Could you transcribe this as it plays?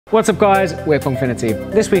What's up guys, we're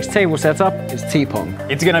Pongfinity. This week's table setup is T-Pong.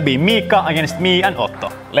 It's gonna be Miikka against me and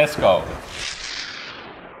Otto. Let's go.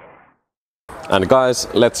 And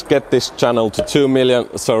guys, let's get this channel to 2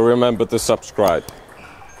 million, so remember to subscribe.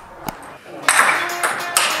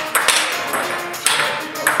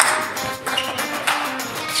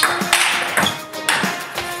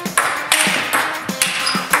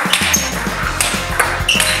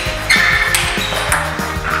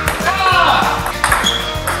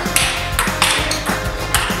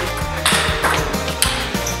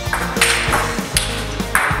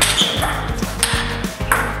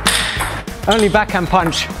 Only backhand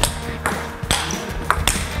punch.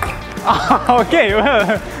 Oh, okay,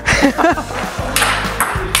 well.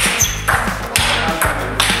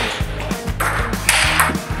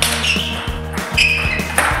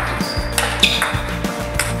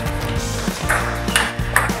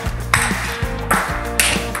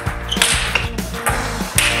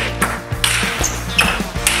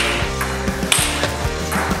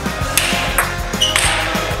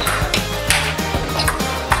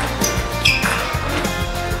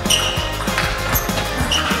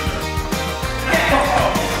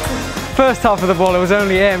 First half of the ball it was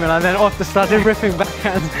only Emil and then Otto started ripping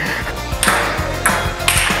backhands.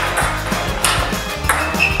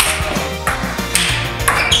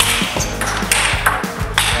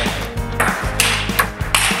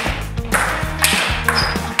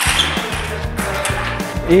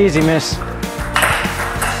 Easy miss.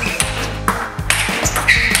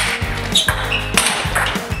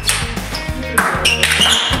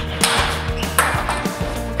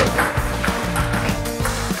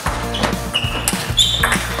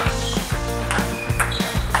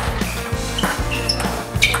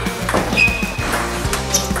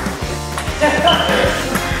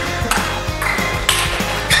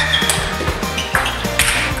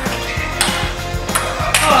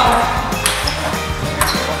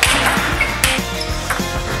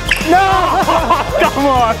 No! Come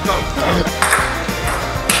on!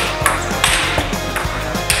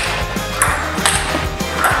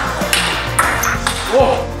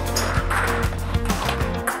 Whoa!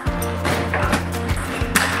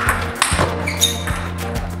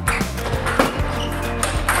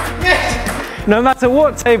 No matter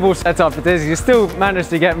what table setup it is, you still manage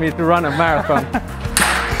to get me to run a marathon.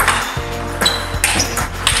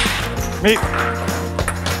 Me.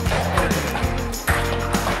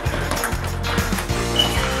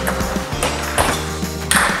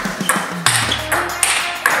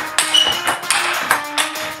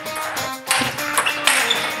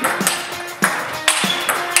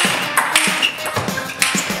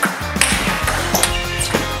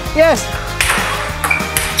 Yes!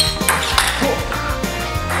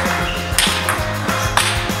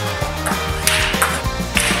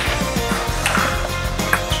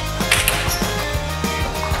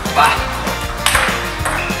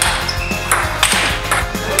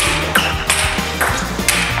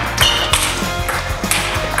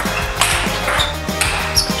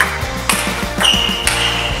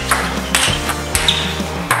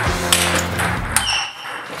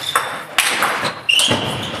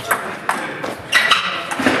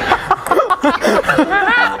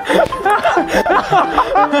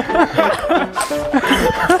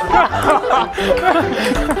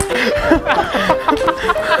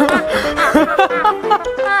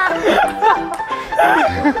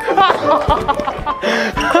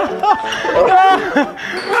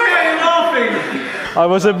 I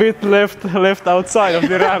was a bit left outside of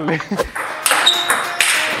the rally.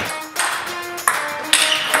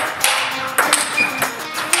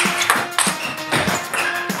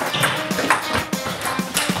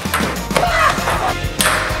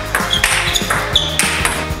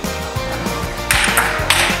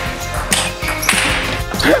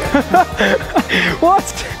 What?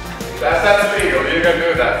 That's legal, you can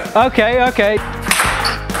do that. Okay, okay.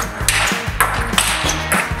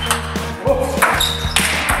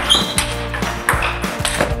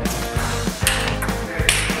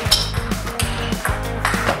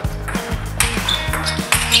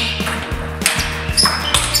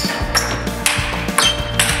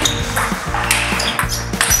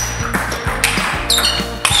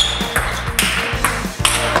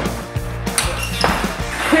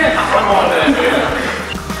 Come on then,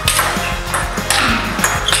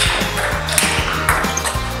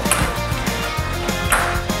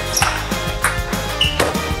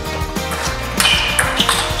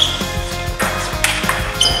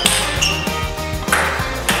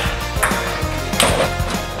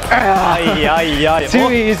 Ai, ai, ai.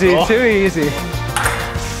 Too easy, too easy.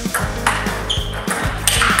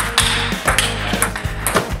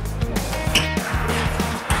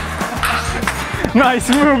 Nice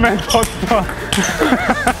movement, Otto.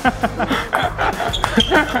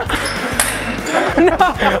 No,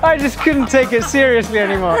 I just couldn't take it seriously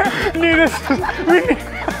anymore. We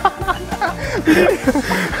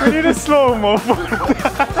need a slow-mo for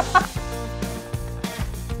that.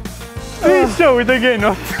 Please show it again,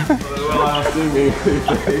 Otto. Well, I was thinking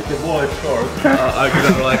if the ball is short, I could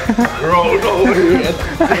have like rolled over it.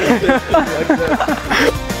 Like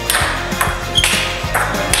that.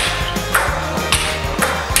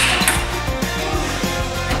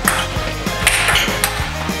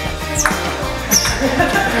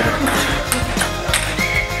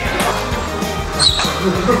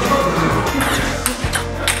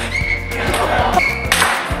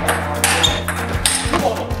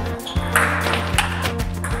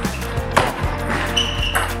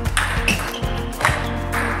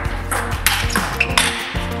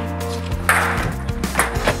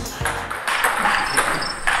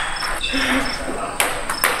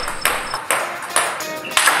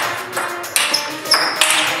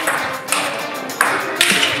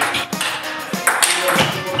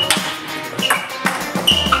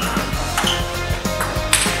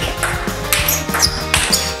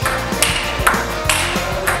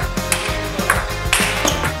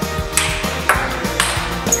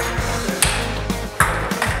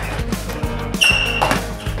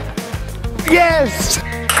 Yes!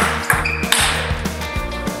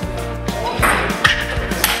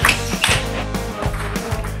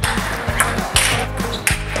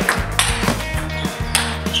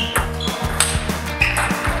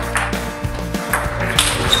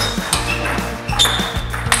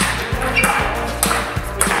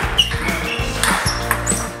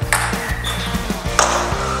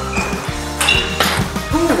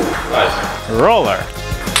 Roller.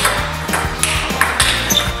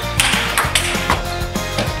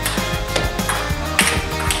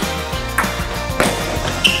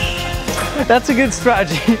 That's a good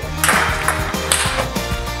strategy.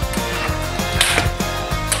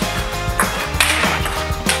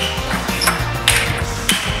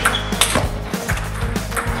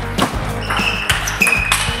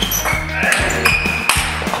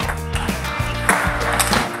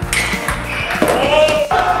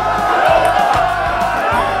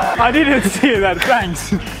 I didn't see that,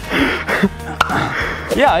 thanks.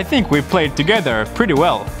 Yeah, I think we played together pretty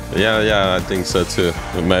well. Yeah, I think so too.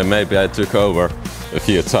 Maybe I took over a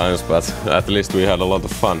few times, but at least we had a lot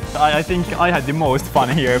of fun. I think I had the most fun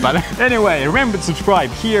here, but anyway, remember to subscribe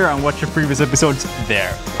here and watch the previous episodes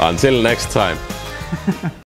there. Until next time.